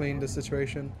to explain the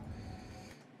situation.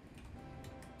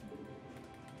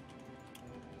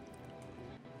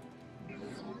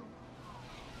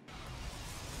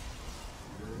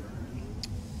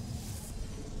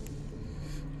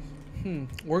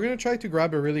 We're gonna try to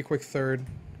grab a really quick third.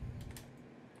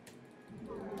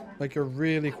 Like a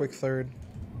really quick third.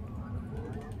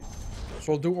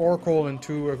 So we'll do Oracle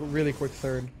into a really quick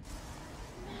third.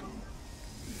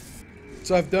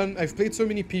 So I've played so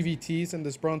many PvTs in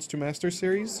this Bronze to Master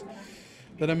series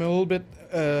that I'm a little bit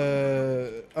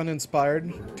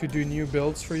uninspired to do new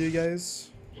builds for you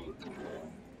guys.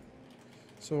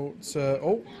 So it's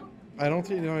oh, I don't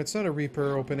think, no, it's not a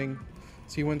Reaper opening.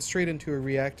 So he went straight into a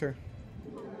reactor.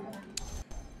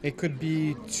 It could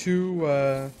be two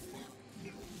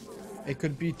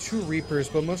Reapers,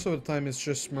 but most of the time it's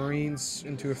just Marines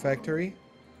into a factory.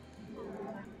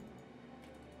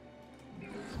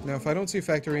 Now, if I don't see a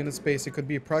factory in the space, it could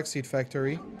be a Proxy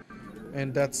factory,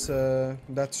 and that's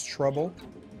trouble.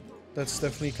 That's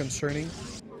definitely concerning.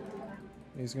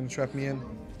 He's gonna trap me in.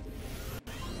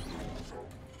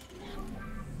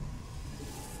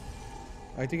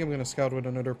 I think I'm gonna scout with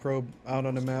another probe out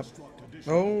on the map.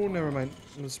 Oh, never mind.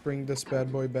 Let's bring this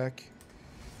bad boy back.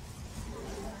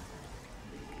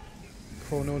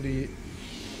 Chrono the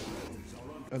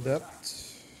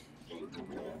Adept.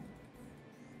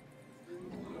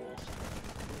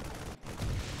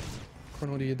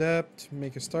 Chrono the Adept.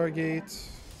 Make a Stargate.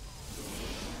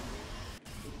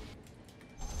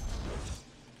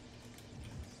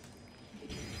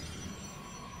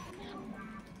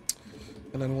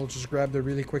 And then we'll just grab the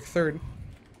really quick third.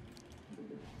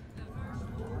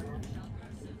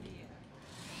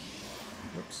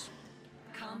 Whoops.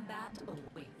 Combat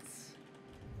awaits.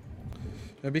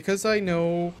 Now, because I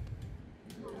know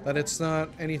that it's not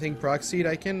anything proxied,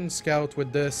 I can scout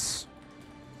with this.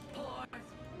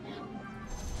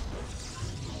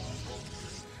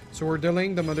 So we're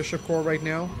delaying the Mothership Core right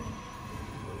now.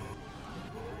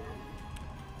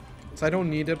 So I don't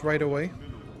need it right away.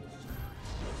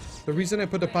 The reason I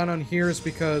put the Panon here is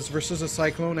because versus a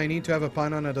Cyclone, I need to have a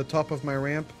Panon at the top of my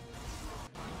ramp.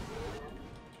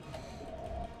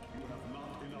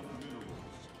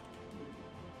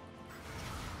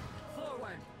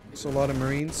 It's a lot of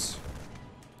Marines.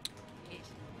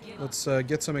 Let's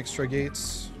get some extra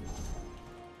gates.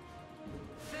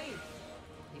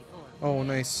 Oh,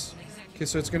 nice. Okay,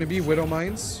 so it's gonna be Widow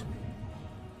Mines.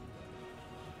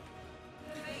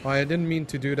 Oh, I didn't mean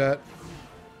to do that.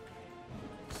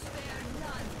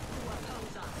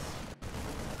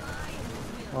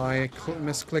 Oh, I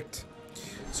misclicked.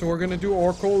 So we're gonna do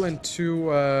Oracle and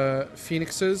 2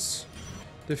 Phoenixes.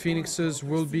 The Phoenixes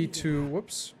will be to...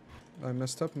 Whoops. I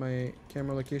messed up my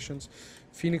camera locations.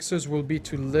 Phoenixes will be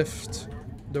to lift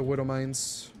the Widow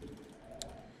Mines.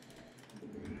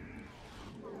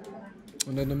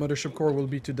 And then the Mothership Core will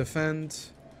be to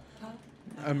defend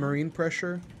a Marine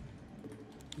pressure.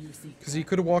 Because he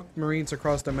could walk Marines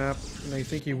across the map, and I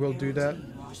think he will do that.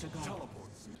 Teleport.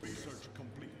 Research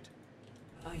complete.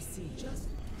 I see.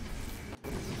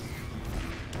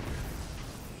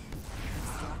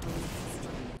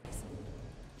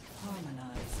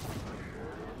 Harmonized.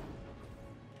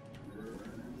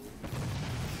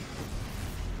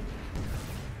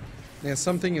 Yeah,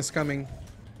 something is coming.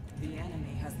 The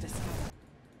enemy has discovered.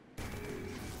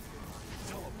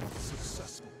 Teleport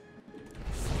successful.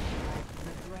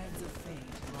 The threads of fate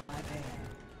lie bare.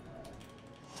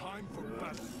 Time for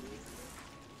battle.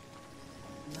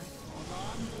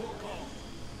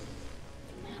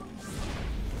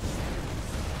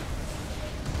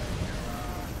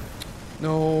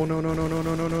 No, no, no, no, no,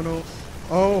 no, no, no, no.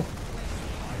 Oh!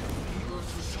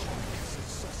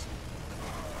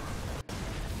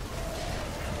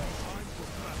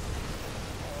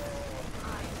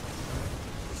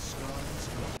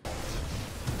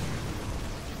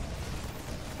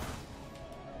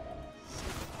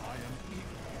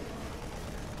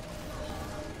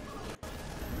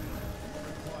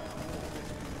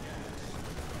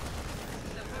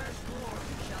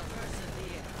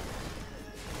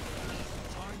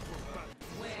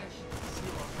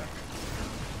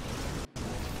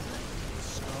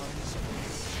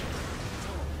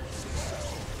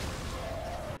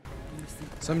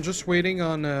 So I'm just waiting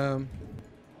on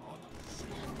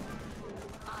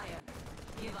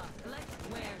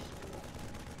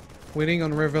waiting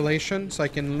on Revelation so I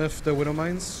can lift the Widow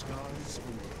Mines.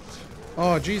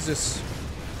 Oh Jesus.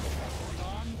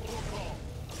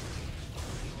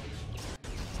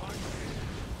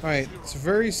 Alright, it's a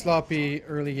very sloppy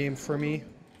early game for me.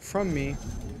 From me.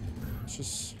 It's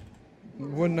just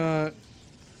would not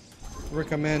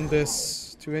recommend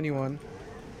this to anyone.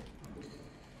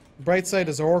 Bright side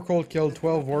is Oracle killed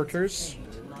 12 workers.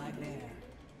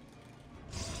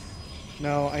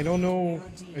 Now, I don't know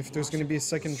if there's going to be a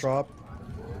second drop.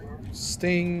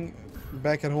 Staying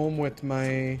back at home with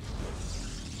my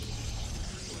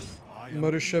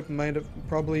mothership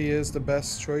probably is the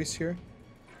best choice here.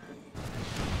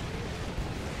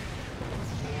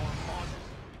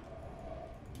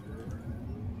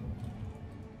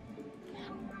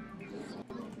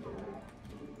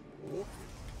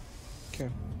 Okay.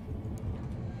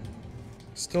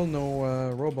 Still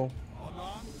no robo.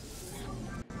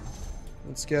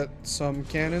 Let's get some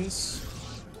cannons.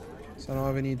 So I don't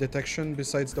have any detection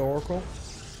besides the Oracle.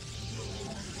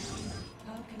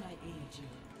 How can I aid you?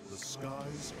 The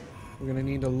skies. We're gonna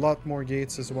need a lot more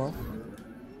gates as well.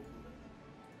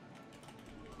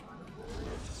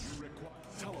 You require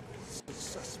teleport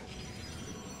successful.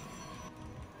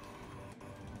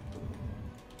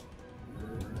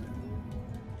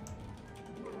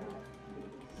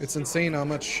 It's insane how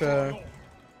much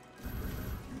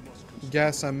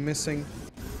gas I'm missing.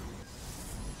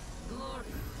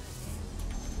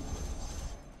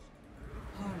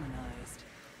 Harmonized.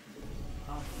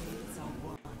 Our fates are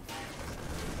one.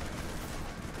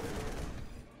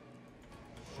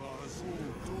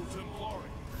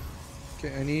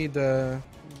 Okay, I need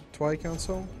Twi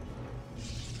Council.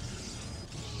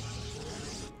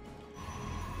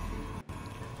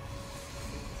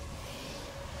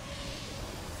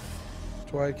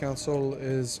 Twi Council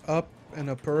is up and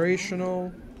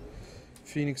operational.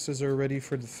 Phoenixes are ready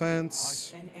for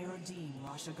defense. An Aerodine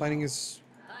Rashagon. Fighting is...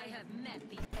 I have met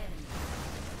the enemy.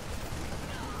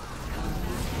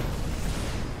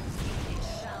 It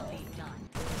shall be done.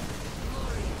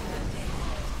 Glory to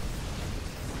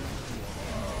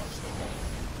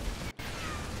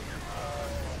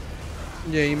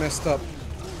the day. Yeah, he messed up.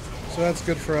 So that's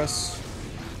good for us.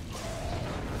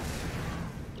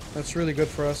 That's really good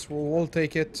for us. We'll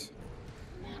take it.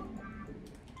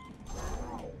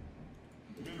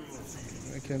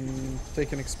 I can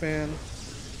take and expand.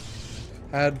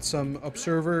 Add some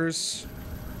observers.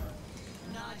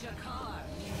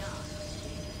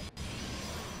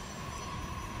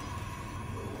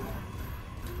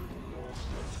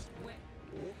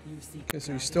 Okay,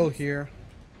 so he's still here.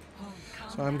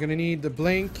 So I'm gonna need the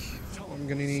Blink. I'm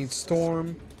gonna need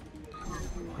Storm.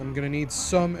 I'm gonna need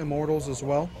some Immortals as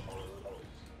well.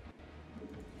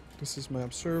 This is my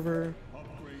observer.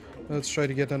 Let's try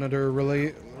to get another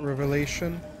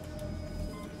revelation.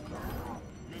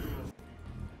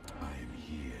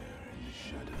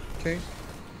 Okay.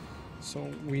 So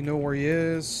we know where he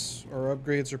is. Our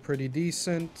upgrades are pretty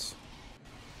decent.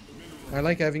 I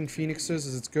like having phoenixes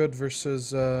as it's good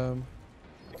versus a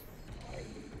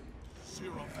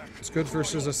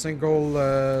single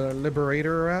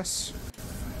liberator harass,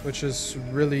 which is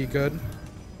really good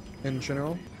in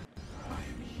general.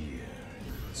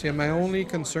 So yeah, my only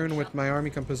concern with my army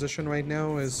composition right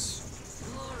now is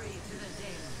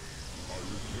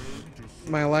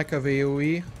my lack of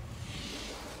AoE.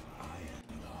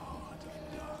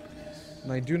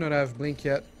 And I do not have blink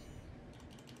yet.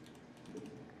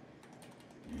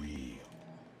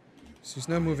 So he's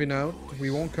not moving out.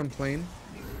 We won't complain.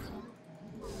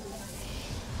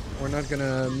 We're not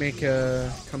gonna make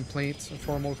a complaint, a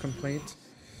formal complaint.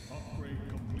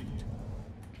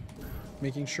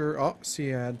 Making sure... Oh,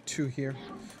 see, I had 2 here.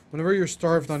 Whenever you're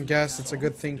starved on gas, it's a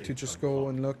good thing to just go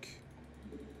and look.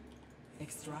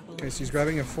 Okay, so he's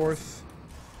grabbing a 4th.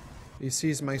 He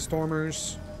sees my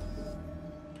stormers.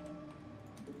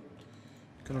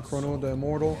 Gonna chrono the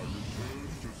immortal.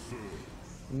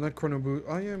 I'm not chrono boost.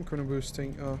 I am chrono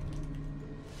boosting. Oh.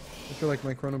 I feel like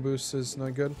my chrono boost is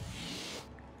not good.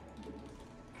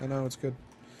 I know it's good.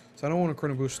 So I don't want to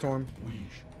chrono boost storm.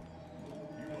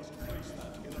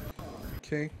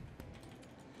 Okay.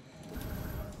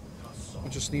 I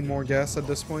just need more gas at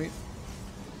this point.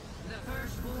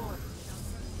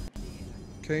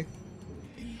 Okay.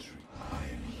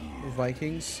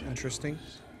 Vikings, interesting.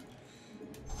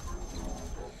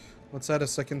 Let's add a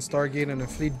second Stargate and a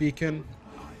fleet beacon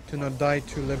to not die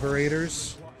to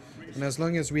liberators. And as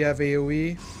long as we have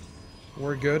AoE,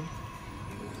 we're good.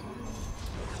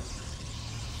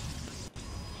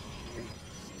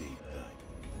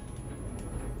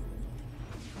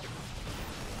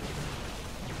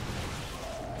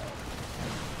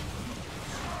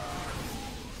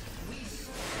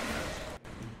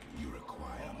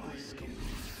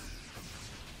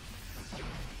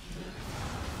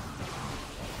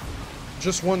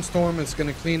 Just one storm is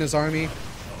going to clean his army.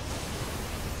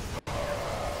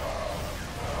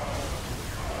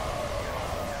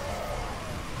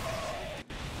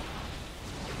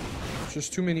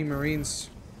 Just too many marines.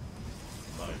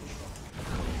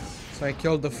 So I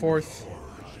killed the 4th.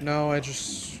 Now I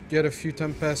just get a few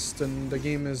tempests and the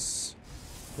game is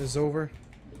over.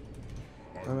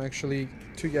 I'm actually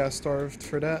too gas starved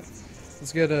for that.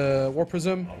 Let's get a War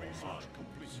Prism.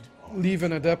 Leave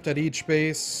an Adept at each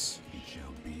base.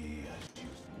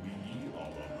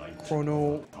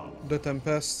 Chrono the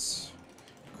tempests.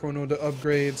 Chrono the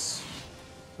upgrades.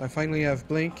 I finally have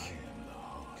blink.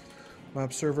 My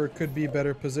observer could be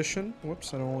better positioned.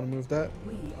 Whoops, I don't want to move that.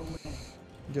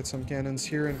 Get some cannons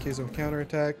here in case of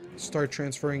counterattack. Start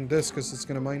transferring this because it's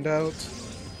going to mind out.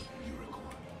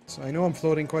 So I know I'm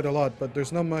floating quite a lot, but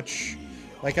there's not much.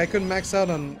 Like I could max out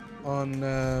on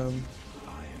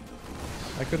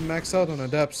I could max out on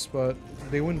Adepts, but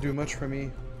they wouldn't do much for me.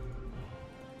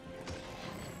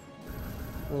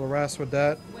 We'll harass with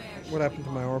that. What happened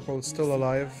to my Oracle? It's still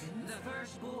alive.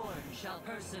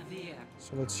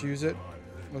 So let's use it.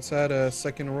 Let's add a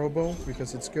second Robo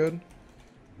because it's good.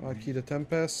 Key the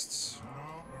Tempests.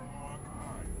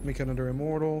 Make another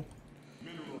Immortal.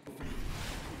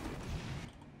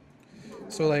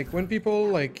 So like when people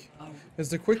like... It's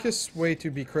the quickest way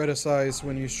to be criticized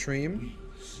when you stream.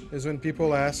 Is when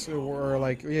people ask or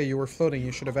like, yeah, you were floating,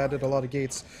 you should have added a lot of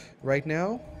gates. Right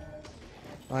now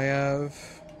I have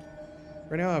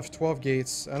 12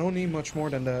 gates. I don't need much more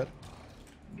than that.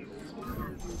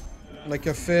 Like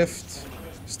a 5th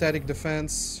static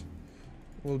defense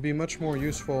will be much more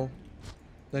useful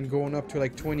than going up to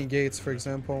like 20 gates, for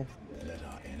example.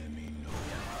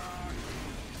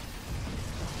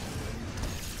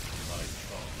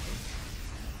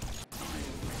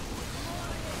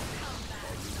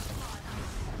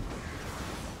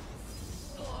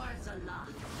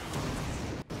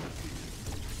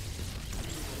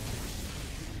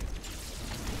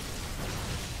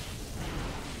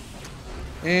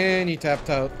 And he tapped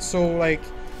out. So like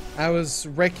I was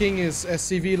wrecking his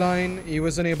SCV line. He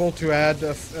wasn't able to add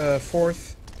a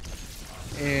 4th.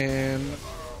 And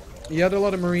he had a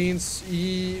lot of marines.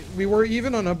 We were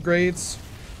even on upgrades.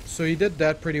 So he did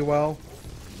that pretty well.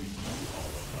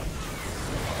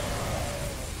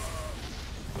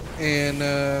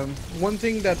 And one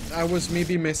thing that I was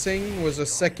maybe missing was a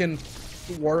second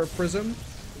War Prism.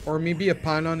 Or maybe a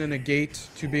pylon and a gate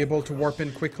to be able to warp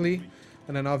in quickly.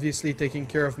 And then obviously taking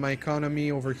care of my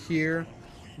economy over here.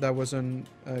 That wasn't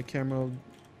camera.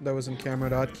 That wasn't camera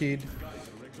hotkeyed.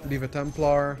 Leave a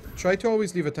Templar. Try to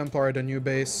always leave a Templar at a new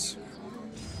base.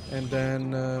 And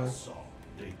then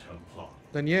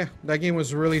yeah, that game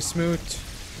was really smooth.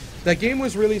 That game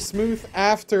was really smooth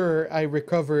after I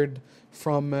recovered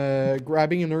from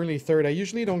grabbing an early third. I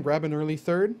usually don't grab an early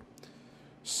third.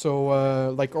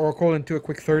 So, like Oracle into a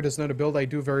quick third is not a build I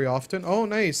do very often. Oh,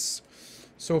 nice.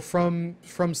 So from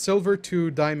silver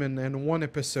to diamond in one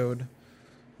episode.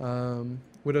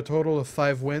 With a total of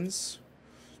 5 wins.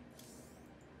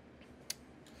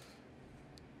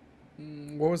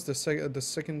 What was the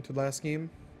second to last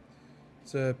game?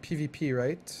 It's a PvP,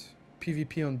 right?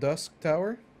 PvP on Dusk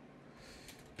Tower.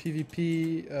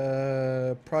 PvP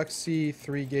Proxy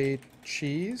 3-gate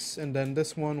cheese. And then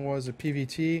this one was a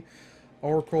PvT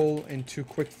Oracle into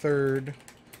quick third.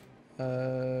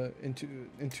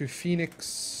 Into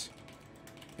Phoenix.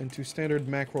 Into standard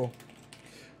macro.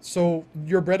 So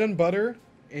your bread and butter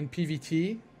in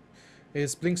PvT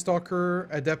is Blinkstalker,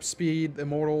 Adept Speed,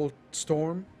 Immortal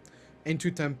Storm, into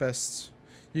Tempests.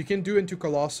 You can do into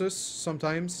Colossus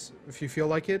sometimes if you feel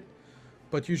like it,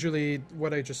 but usually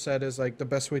what I just said is like the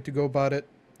best way to go about it.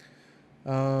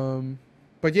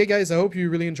 But yeah, guys, I hope you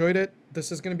really enjoyed it.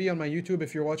 This is going to be on my YouTube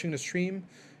if you're watching the stream.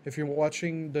 If you're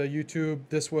watching the YouTube,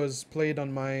 this was played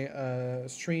on my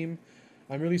stream.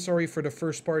 I'm really sorry for the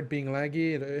first part being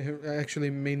laggy. It actually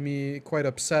made me quite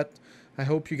upset. I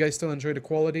hope you guys still enjoy the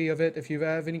quality of it. If you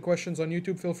have any questions on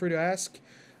YouTube, feel free to ask.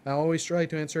 I always try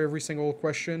to answer every single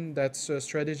question that's a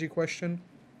strategy question.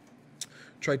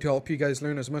 Try to help you guys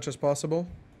learn as much as possible.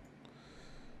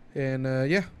 And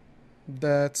yeah,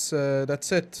 that's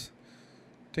it.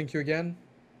 Thank you again,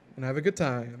 and have a good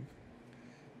time.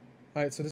 Alright, so this